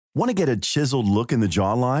Want to get a chiseled look in the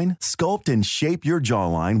jawline? Sculpt and shape your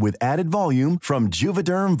jawline with added volume from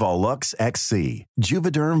Juvederm Volux XC.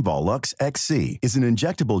 Juvederm Volux XC is an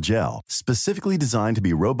injectable gel specifically designed to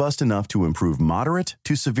be robust enough to improve moderate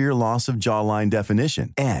to severe loss of jawline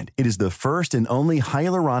definition. And it is the first and only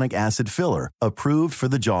hyaluronic acid filler approved for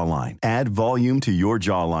the jawline. Add volume to your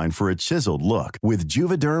jawline for a chiseled look with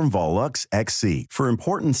Juvederm Volux XC. For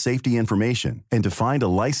important safety information and to find a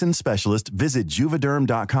licensed specialist, visit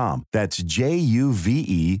juvederm.com. That's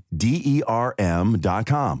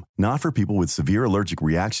JUVEDERM.com. Not for people with severe allergic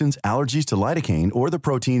reactions, allergies to lidocaine, or the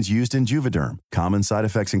proteins used in Juvederm. Common side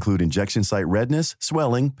effects include injection site redness,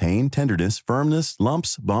 swelling, pain, tenderness, firmness,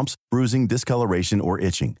 lumps, bumps, bruising, discoloration, or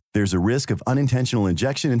itching. There's a risk of unintentional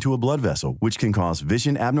injection into a blood vessel, which can cause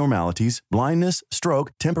vision abnormalities, blindness,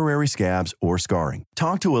 stroke, temporary scabs, or scarring.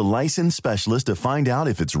 Talk to a licensed specialist to find out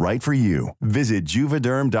if it's right for you. Visit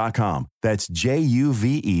Juvederm.com. That's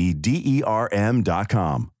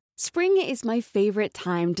JUVEDERM.com. Spring is my favorite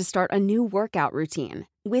time to start a new workout routine.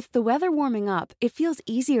 With the weather warming up, it feels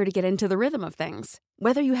easier to get into the rhythm of things.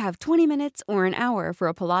 Whether you have 20 minutes or an hour for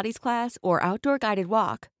a Pilates class or outdoor guided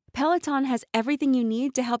walk, Peloton has everything you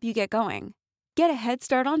need to help you get going. Get a head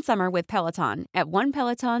start on summer with Peloton at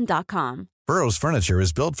onepeloton.com. Burrow's furniture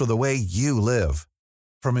is built for the way you live.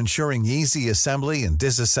 From ensuring easy assembly and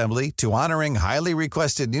disassembly to honoring highly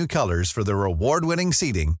requested new colors for their award-winning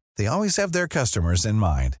seating, they always have their customers in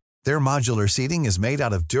mind. Their modular seating is made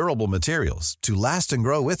out of durable materials to last and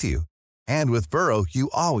grow with you. And with Burrow,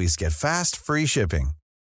 you always get fast, free shipping.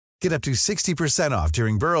 Get up to 60% off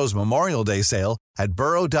during Burrow's Memorial Day sale at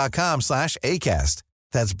burrow.com/ACAST.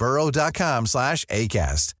 That's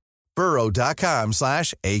burrow.com/ACAST.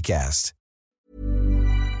 burrow.com/ACAST.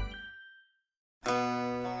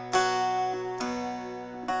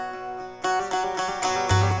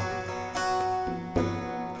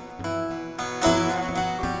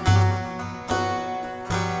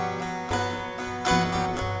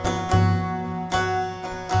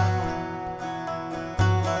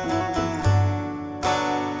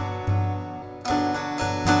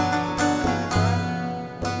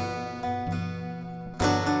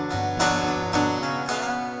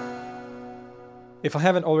 If I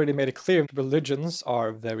haven't already made it clear, religions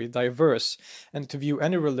are very diverse, and to view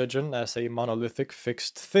any religion as a monolithic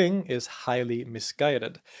fixed thing is highly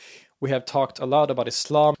misguided. We have talked a lot about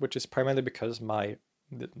Islam, which is primarily because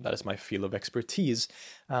that is my field of expertise,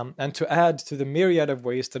 and to add to the myriad of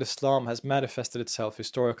ways that Islam has manifested itself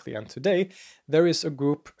historically and today, there is a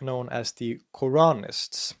group known as the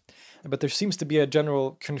Quranists. But there seems to be a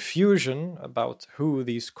general confusion about who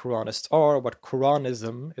these Quranists are, what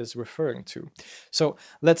Quranism is referring to. So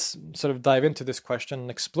let's sort of dive into this question and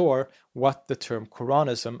explore what the term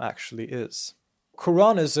Quranism actually is.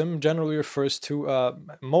 Quranism generally refers to a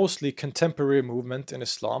mostly contemporary movement in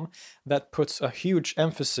Islam that puts a huge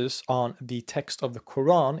emphasis on the text of the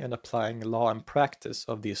Quran in applying law and practice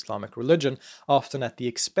of the Islamic religion, often at the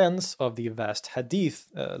expense of the vast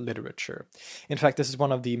hadith literature. In fact, this is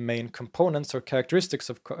one of the main components or characteristics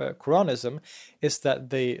of Quranism, is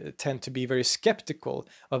that they tend to be very skeptical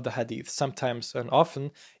of the hadith, sometimes and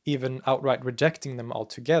often even outright rejecting them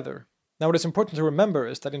altogether. Now, what is important to remember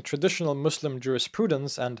is that in traditional Muslim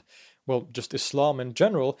jurisprudence and, well, just Islam in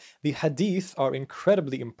general, the hadith are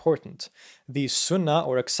incredibly important. The sunnah,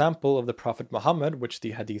 or example of the Prophet Muhammad, which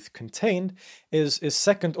the hadith contained, is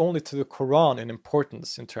second only to the Quran in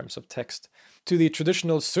importance in terms of text. To the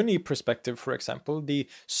traditional Sunni perspective, for example, the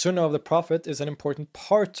Sunnah of the Prophet is an important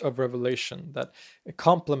part of revelation that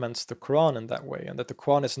complements the Quran in that way, and that the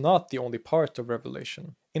Quran is not the only part of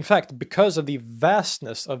revelation. In fact, because of the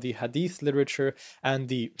vastness of the Hadith literature and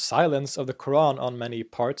the silence of the Quran on many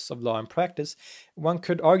parts of law and practice, one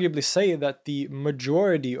could arguably say that the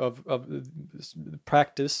majority of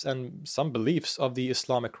practice and some beliefs of the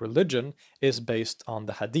Islamic religion is based on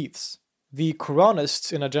the Hadiths. The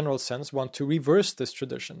Quranists, in a general sense, want to reverse this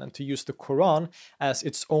tradition and to use the Quran as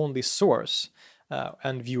its only source,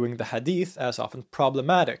 and viewing the Hadith as often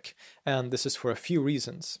problematic, and this is for a few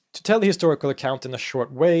reasons. To tell the historical account in a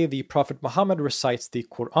short way, the Prophet Muhammad recites the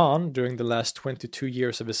Quran during the last 22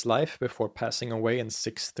 years of his life before passing away in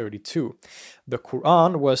 632. The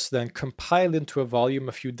Quran was then compiled into a volume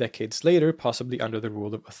a few decades later, possibly under the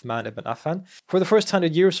rule of Uthman ibn Affan. For the first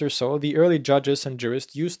 100 years or so, the early judges and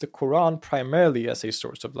jurists used the Quran primarily as a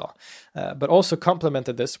source of law, but also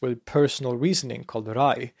complemented this with personal reasoning called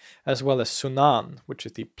Rai, as well as Sunan, which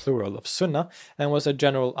is the plural of Sunnah, and was a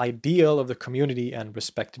general ideal of the community and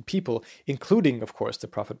respected people, including, of course, the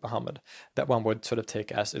Prophet Muhammad, that one would sort of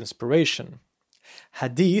take as inspiration.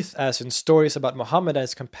 Hadith, as in stories about Muhammad and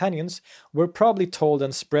his companions, were probably told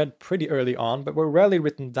and spread pretty early on, but were rarely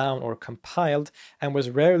written down or compiled, and was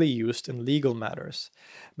rarely used in legal matters.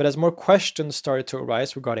 But as more questions started to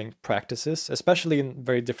arise regarding practices, especially in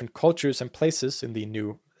very different cultures and places in the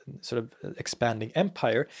new sort of expanding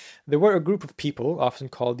empire, there were a group of people, often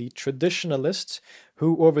called the traditionalists,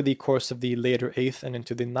 who over the course of the later 8th and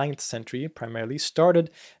into the 9th century primarily started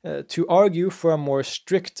to argue for a more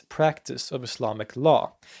strict practice of Islamic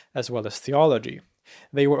law, as well as theology.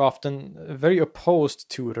 They were often very opposed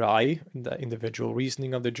to Rai, the individual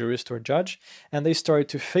reasoning of the jurist or judge, and they started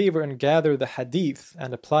to favor and gather the hadith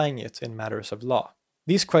and applying it in matters of law.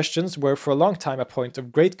 These questions were for a long time a point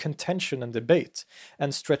of great contention and debate,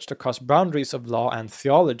 and stretched across boundaries of law and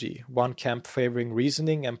theology, one camp favoring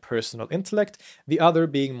reasoning and personal intellect, the other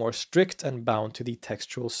being more strict and bound to the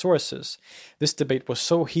textual sources. This debate was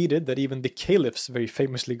so heated that even the caliphs very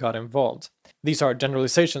famously got involved. These are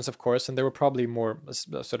generalizations, of course, and there were probably more a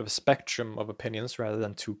sort of a spectrum of opinions rather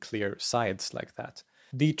than two clear sides like that.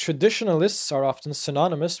 The traditionalists are often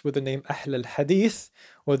synonymous with the name Ahl al-Hadith,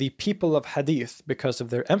 or the people of Hadith, because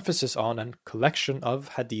of their emphasis on and collection of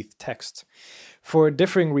Hadith texts. For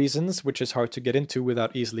differing reasons, which is hard to get into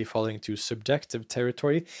without easily falling into subjective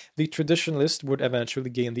territory, the traditionalist would eventually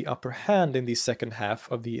gain the upper hand in the second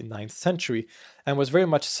half of the 9th century, and was very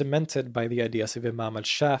much cemented by the ideas of Imam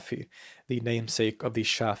al-Shafi, the namesake of the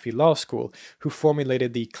Shafi law school, who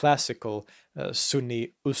formulated the classical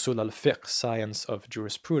Sunni usul al-fiqh, science of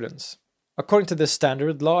jurisprudence. According to this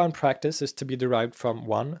standard, law and practice is to be derived from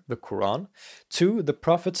 1. The Quran, 2. The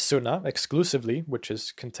Prophet's Sunnah exclusively, which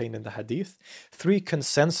is contained in the Hadith, 3.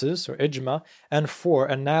 Consensus or ijma, and 4.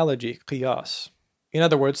 Analogy, qiyas. In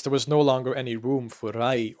other words, there was no longer any room for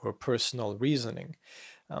rai or personal reasoning.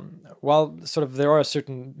 While sort of there are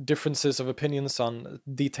certain differences of opinions on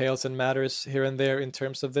details and matters here and there in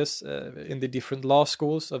terms of this in the different law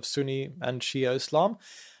schools of Sunni and Shia Islam,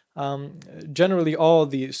 generally all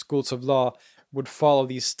the schools of law would follow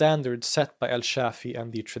these standards set by al-Shafi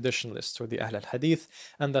and the traditionalists, or the Ahl al-Hadith,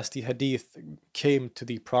 and thus the Hadith came to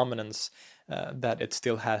the prominence that it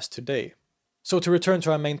still has today. So to return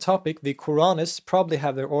to our main topic, the Quranists probably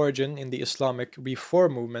have their origin in the Islamic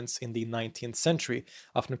reform movements in the 19th century,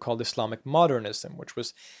 often called Islamic modernism, which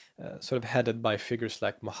was sort of headed by figures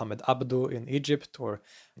like Muhammad Abdu in Egypt, or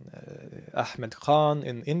Ahmed Khan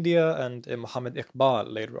in India, and Muhammad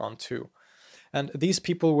Iqbal later on too. And these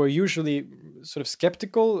people were usually sort of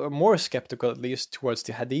skeptical, or more skeptical at least, towards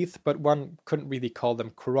the Hadith, but one couldn't really call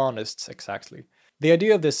them Quranists exactly. The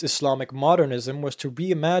idea of this Islamic modernism was to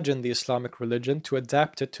reimagine the Islamic religion to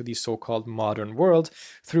adapt it to the so-called modern world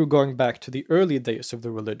through going back to the early days of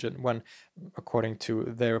the religion when, according to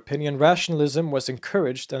their opinion, rationalism was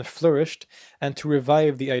encouraged and flourished, and to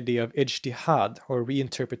revive the idea of ijtihad, or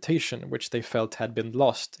reinterpretation, which they felt had been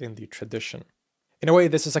lost in the tradition. In a way,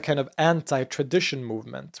 this is a kind of anti-tradition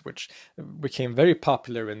movement, which became very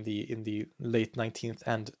popular in the late 19th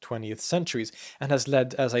and 20th centuries, and has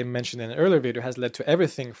led, as I mentioned in an earlier video, has led to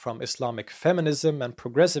everything from Islamic feminism and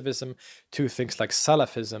progressivism to things like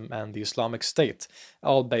Salafism and the Islamic State,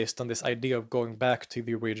 all based on this idea of going back to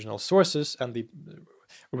the original sources and the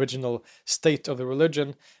original state of the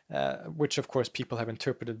religion, which of course people have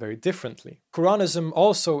interpreted very differently. Quranism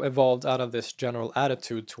also evolved out of this general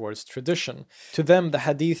attitude towards tradition. To them, the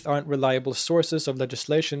hadith aren't reliable sources of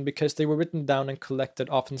legislation because they were written down and collected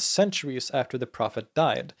often centuries after the Prophet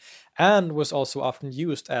died, and was also often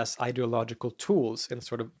used as ideological tools in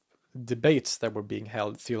sort of debates that were being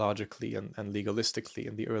held theologically and legalistically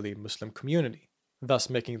in the early Muslim community, thus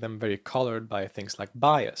making them very colored by things like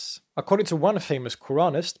bias. According to one famous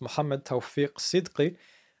Quranist, Muhammad Tawfiq Sidqi,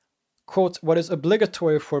 quote, "What is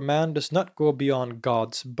obligatory for man does not go beyond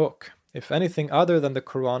God's book. If anything other than the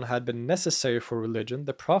Quran had been necessary for religion,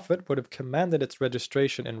 the Prophet would have commanded its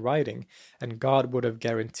registration in writing, and God would have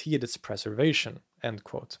guaranteed its preservation." End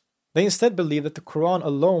quote. They instead believe that the Quran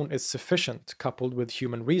alone is sufficient, coupled with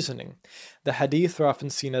human reasoning. The hadith are often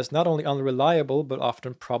seen as not only unreliable, but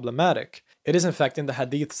often problematic. It is in fact in the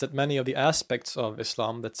hadiths that many of the aspects of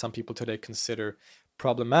Islam that some people today consider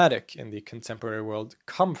problematic in the contemporary world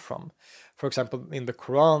come from. For example, in the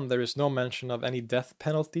Quran, there is no mention of any death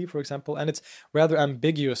penalty, for example, and it's rather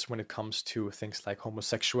ambiguous when it comes to things like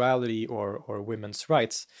homosexuality or women's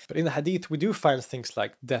rights. But in the Hadith, we do find things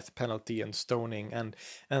like death penalty and stoning and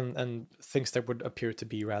things that would appear to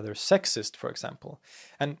be rather sexist, for example.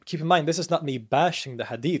 And keep in mind, this is not me bashing the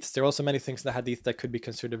Hadiths. There are also many things in the Hadith that could be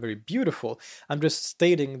considered very beautiful. I'm just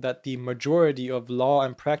stating that the majority of law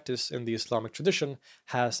and practice in the Islamic tradition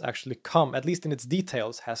has actually come, at least in its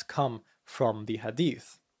details, has come from the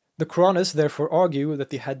Hadith. The Quranists therefore argue that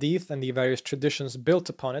the Hadith and the various traditions built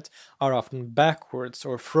upon it are often backwards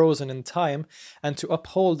or frozen in time, and to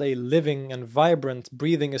uphold a living and vibrant,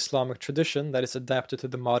 breathing Islamic tradition that is adapted to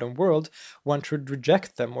the modern world, one should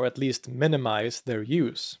reject them or at least minimize their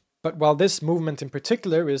use. But while this movement in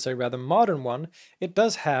particular is a rather modern one, it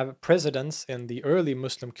does have precedents in the early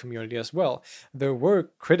Muslim community as well. There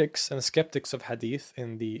were critics and skeptics of Hadith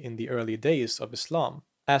in the early days of Islam.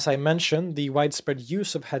 As I mentioned, the widespread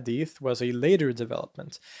use of hadith was a later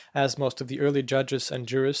development, as most of the early judges and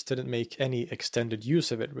jurists didn't make any extended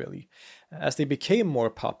use of it really. As they became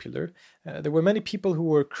more popular, there were many people who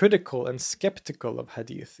were critical and skeptical of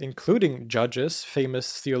hadith, including judges,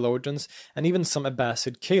 famous theologians, and even some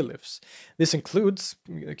Abbasid caliphs. This includes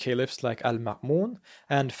caliphs like Al-Ma'mun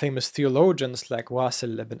and famous theologians like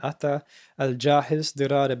Wasil ibn Atta, Al-Jahiz,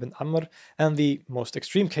 Dirar ibn Amr, and the most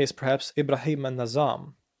extreme case perhaps, Ibrahim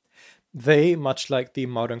al-Nazam. They, much like the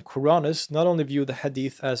modern Quranists, not only view the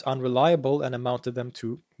hadith as unreliable and amounted them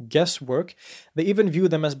to guesswork, they even view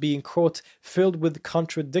them as being, quote, filled with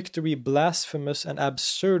contradictory, blasphemous, and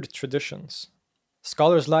absurd traditions.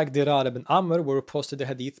 Scholars like Dirar ibn Amr were opposed to the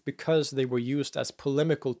hadith because they were used as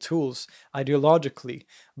polemical tools ideologically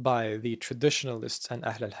by the traditionalists and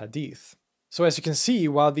Ahl al-Hadith. So as you can see,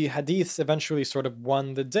 while the hadiths eventually sort of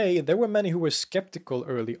won the day, there were many who were skeptical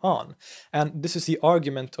early on. And this is the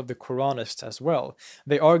argument of the Quranists as well.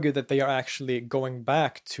 They argue that they are actually going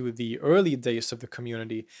back to the early days of the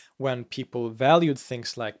community when people valued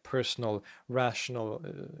things like personal, rational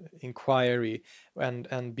inquiry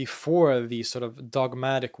and before the sort of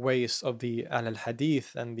dogmatic ways of the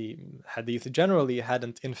al-Hadith and the hadith generally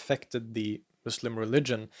hadn't infected the Muslim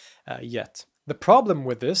religion yet. The problem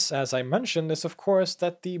with this, as I mentioned, is of course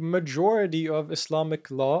that the majority of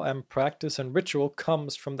Islamic law and practice and ritual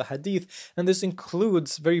comes from the hadith, and this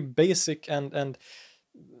includes very basic and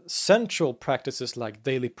central practices like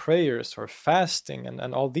daily prayers or fasting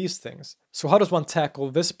and all these things. So how does one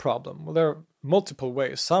tackle this problem? Well, there are multiple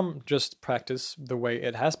ways. Some just practice the way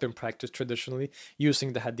it has been practiced traditionally,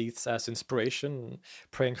 using the hadiths as inspiration,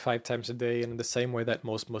 praying 5 times a day in the same way that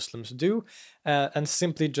most Muslims do, and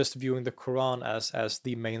simply just viewing the Quran as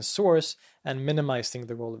the main source and minimizing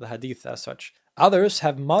the role of the hadith as such. Others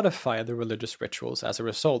have modified the religious rituals as a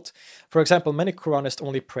result. For example, many Quranists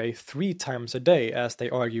only pray 3 times a day, as they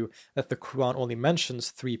argue that the Quran only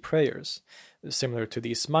mentions 3 prayers, similar to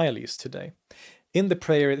the Ismailis today. In the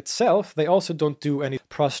prayer itself, they also don't do any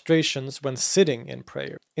prostrations when sitting in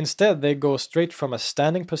prayer. Instead, they go straight from a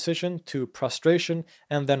standing position to prostration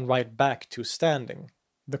and then right back to standing.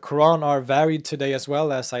 The Quran are varied today as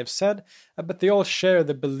well, as I've said, but they all share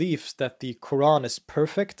the beliefs that the Quran is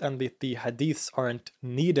perfect and that the hadiths aren't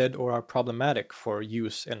needed or are problematic for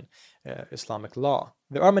use in Islamic law.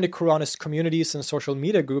 There are many Quranist communities and social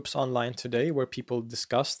media groups online today where people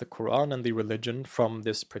discuss the Quran and the religion from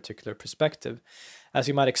this particular perspective. As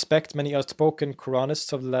you might expect, many outspoken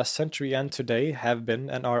Quranists of the last century and today have been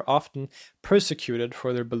and are often persecuted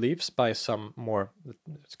for their beliefs by some more,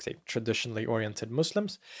 let's say, traditionally oriented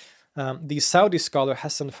Muslims. The Saudi scholar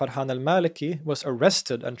Hassan Farhan al-Maliki was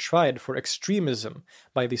arrested and tried for extremism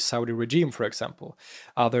by the Saudi regime, for example.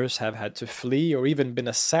 Others have had to flee or even been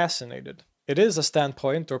assassinated. It is a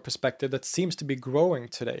standpoint or perspective that seems to be growing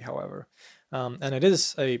today, however. And it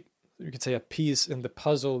is you could say, a piece in the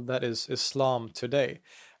puzzle that is Islam today,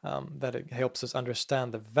 that it helps us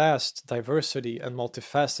understand the vast diversity and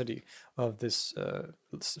multifacety of this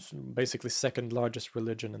basically second largest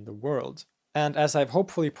religion in the world. And as I've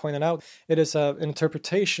hopefully pointed out, it is an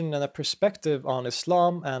interpretation and a perspective on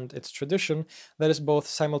Islam and its tradition that is both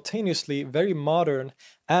simultaneously very modern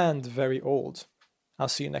and very old. I'll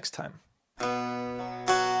see you next time.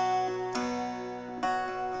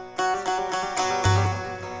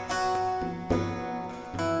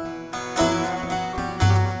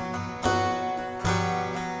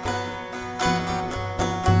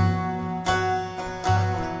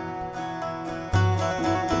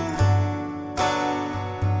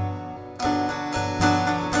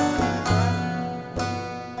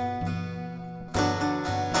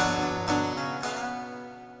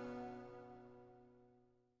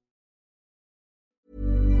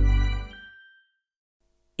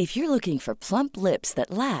 If you're looking for plump lips that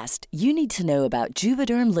last, you need to know about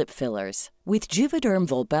Juvederm lip fillers. With Juvederm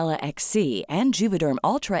Volbella XC and Juvederm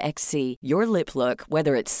Ultra XC, your lip look,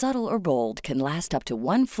 whether it's subtle or bold, can last up to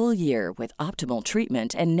 1 full year with optimal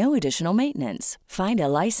treatment and no additional maintenance. Find a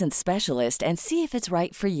licensed specialist and see if it's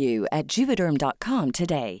right for you at Juvederm.com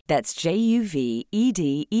today. That's JUVEDERM.com.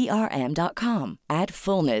 Add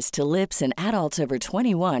fullness to lips in adults over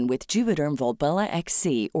 21 with Juvederm Volbella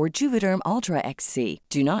XC or Juvederm Ultra XC.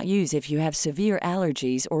 Do not use if you have severe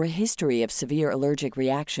allergies or a history of severe allergic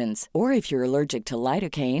reactions, or if you're allergic to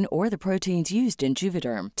lidocaine or the proteins used in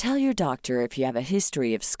Juvederm. Tell your doctor if you have a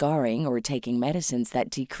history of scarring or taking medicines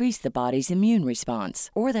that decrease the body's immune response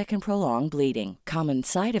or that can prolong bleeding. Common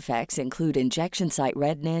side effects include injection site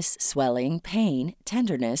redness, swelling, pain,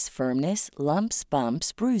 tenderness, firmness, lumps,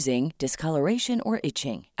 bumps, bruising, discoloration, or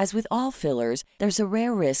itching. As with all fillers, there's a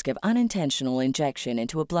rare risk of unintentional injection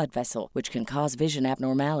into a blood vessel, which can cause vision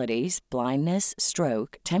abnormalities, blindness,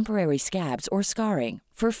 stroke, temporary scabs, or scarring.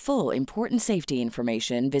 For full, important safety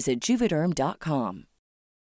information, visit Juvederm.com.